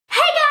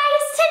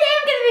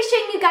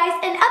showing you guys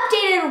an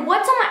updated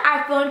what's on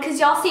my iPhone because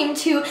y'all seem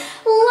to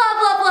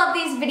love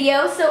these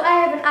videos. So I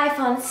have an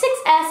iPhone 6s.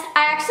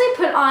 I actually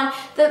put on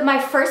my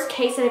first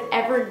case that I've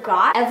ever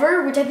got,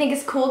 which I think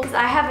is cool because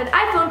I have an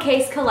iPhone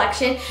case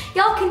collection.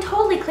 Y'all can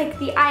totally click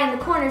the I in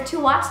the corner to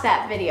watch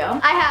that video.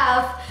 I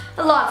have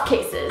a lot of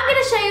cases. I'm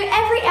gonna show you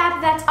every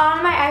app that's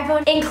on my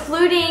iPhone,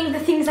 including the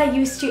things I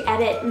use to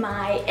edit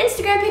my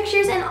Instagram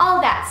pictures and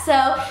all that.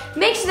 So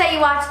make sure that you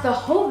watch the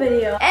whole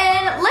video.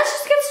 And let's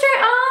just get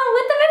straight on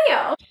with the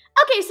video.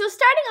 Okay, so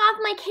starting off,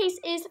 my case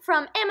is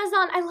from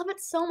Amazon. I love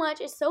it so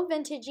much. It's so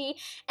vintagey.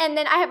 And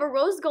then I have a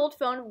rose gold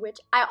phone, which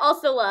I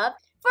also love.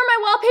 For my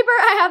wallpaper,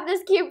 I have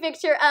this cute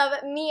picture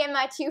of me and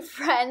my two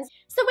friends.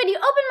 So when you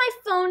open my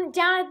phone,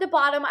 down at the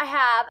bottom, I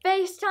have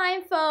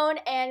FaceTime, phone,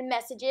 and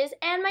messages,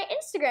 and my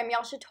Instagram.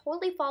 Y'all should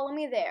totally follow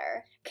me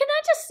there. Can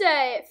I just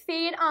say,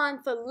 feed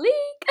on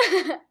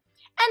Fleek?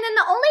 And then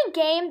the only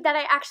game that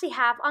I actually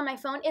have on my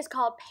phone is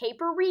called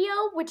Paper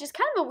Rio, which is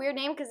kind of a weird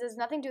name because there's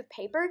nothing to do with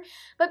paper.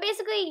 But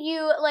basically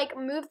you like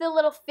move the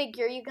little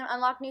figure, you can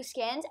unlock new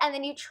skins, and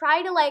then you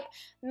try to like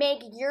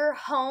make your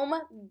home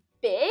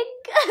big.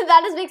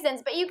 That does make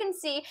sense, but you can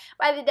see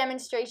by the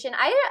demonstration.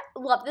 I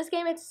love this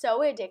game. It's so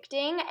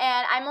addicting,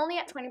 and I'm only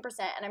at 20%,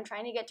 and I'm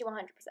trying to get to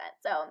 100%.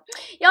 So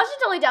y'all should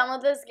totally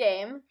download this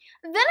game.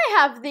 Then I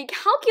have the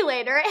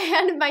calculator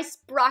and my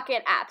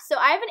Sprocket app. So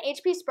I have an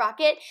HP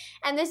Sprocket,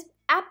 and this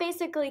app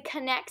basically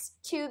connects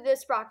to the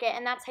Sprocket,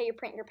 and that's how you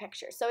print your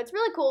pictures. So it's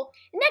really cool.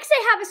 Next,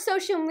 I have a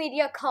social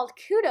media called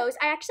Kudos.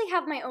 I actually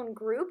have my own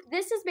group.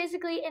 This is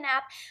basically an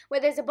app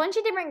where there's a bunch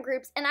of different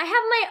groups, and I have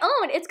my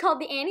own. It's called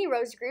the Annie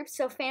Rose group,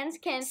 so fans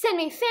can send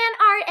me fan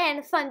art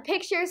and fun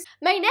pictures.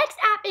 My next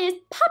app is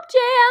Pop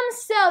Jam.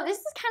 So this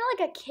is kind of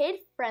like a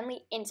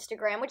kid-friendly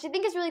Instagram, which I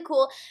think is really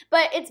cool,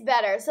 but it's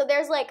better. So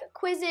there's like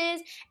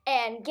quizzes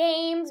and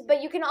games,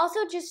 but you can also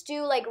just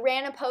do like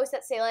random posts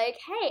that say like,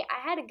 hey, I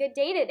had a good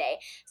day today.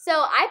 So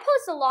I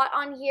post a lot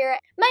on here.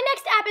 My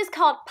next app is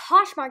called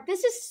Poshmark.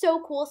 This is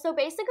so cool. So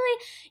basically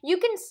you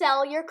can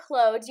sell your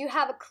clothes. You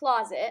have a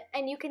closet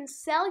and you can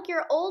sell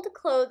your old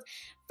clothes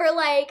for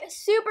like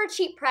super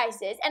cheap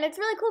prices. And it's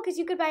really cool because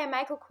you could buy a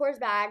Michael Kors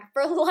bag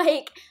for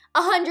like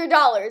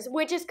 $100,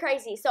 which is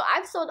crazy. So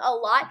I've sold a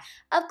lot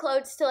of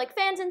clothes to like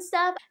fans and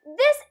stuff.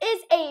 This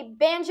is a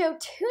banjo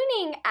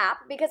tuning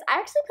app because I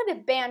actually put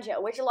a banjo,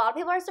 which a lot of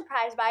people are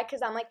surprised by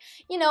because I'm like,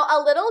 you know,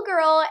 a little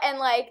girl and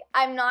like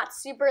I'm not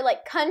super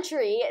like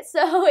country.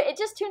 So it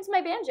just tunes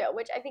my banjo,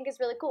 which I think is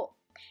really cool.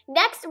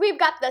 Next, we've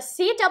got the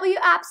CW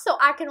app so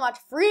I can watch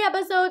free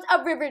episodes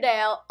of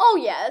Riverdale. Oh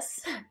yes.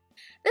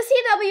 The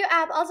CW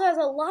app also has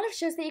a lot of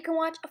shows that you can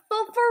watch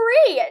for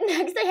free.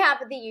 Next, I have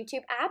the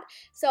YouTube app.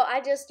 So I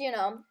just, you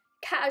know,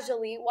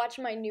 casually watch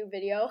my new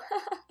video.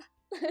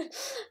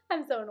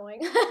 I'm so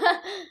annoying.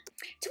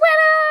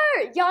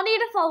 Twitter! Y'all need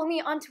to follow me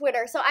on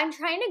Twitter. So I'm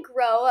trying to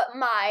grow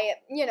my,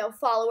 you know,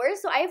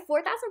 followers. So I have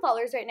 4,000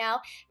 followers right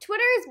now.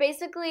 Twitter is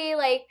basically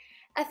like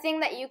a thing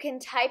that you can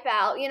type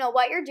out, you know,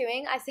 what you're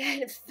doing. I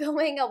said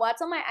filming a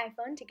what's on my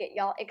iPhone to get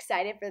y'all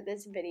excited for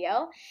this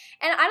video.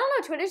 And I don't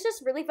know, Twitter's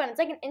just really fun. It's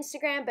like an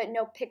Instagram, but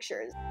no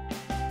pictures.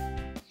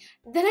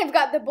 Then I've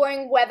got the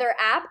boring weather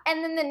app,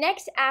 and then the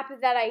next app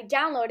that I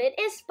downloaded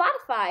is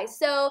Spotify.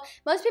 So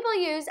most people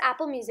use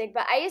Apple Music,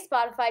 but I use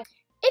Spotify.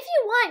 If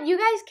you want, you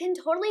guys can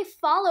totally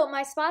follow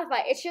my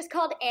Spotify. It's just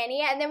called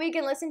Annie, and then we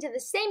can listen to the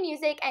same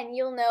music, and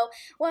you'll know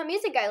what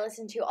music I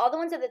listen to. All the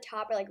ones at the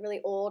top are like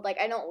really old. Like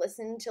I don't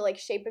listen to like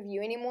Shape of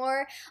You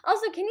anymore.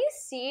 Also, can you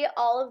see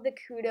all of the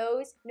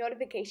Kudos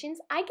notifications?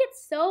 I get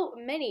so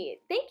many.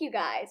 Thank you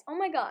guys. Oh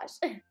my gosh.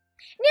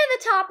 Near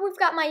the top, we've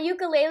got my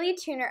ukulele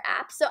tuner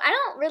app. So I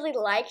don't really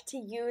like to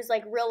use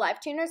like real life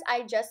tuners.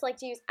 I just like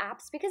to use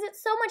apps because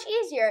it's so much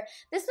easier.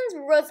 This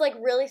one's like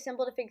really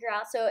simple to figure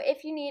out. So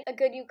if you need a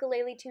good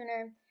ukulele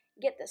tuner,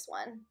 get this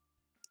one.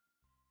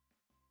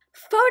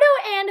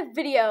 Photo and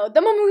video,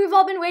 the moment we've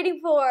all been waiting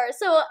for.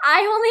 So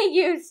I only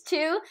use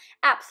two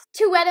apps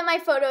to edit my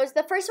photos.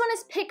 The first one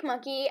is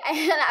PicMonkey,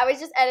 and I was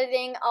just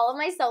editing all of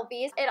my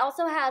selfies. It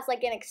also has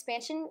like an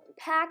expansion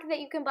pack that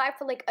you can buy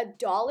for like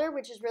 $1,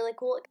 which is really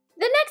cool.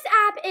 The next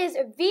app is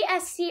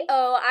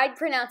VSCO. I'd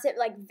pronounce it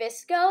like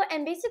Visco,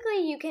 and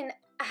basically you can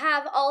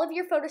have all of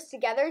your photos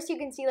together so you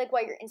can see like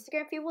what your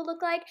Instagram feed will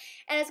look like,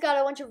 and it's got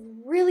a bunch of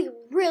really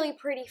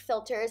pretty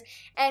filters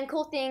and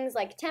cool things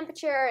like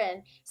temperature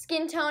and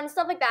skin tone and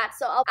stuff like that.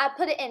 So I'll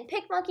put it in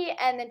PicMonkey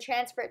and then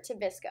transfer it to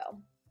Visco.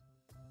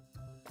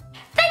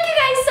 Thank you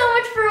guys so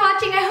much for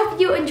watching. I hope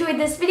you enjoyed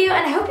this video,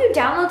 and I hope you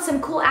download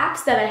some cool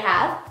apps that I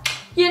have.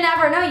 You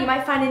never know, you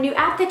might find a new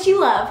app that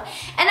you love.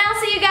 And I'll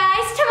see you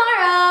guys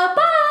tomorrow.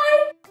 Bye!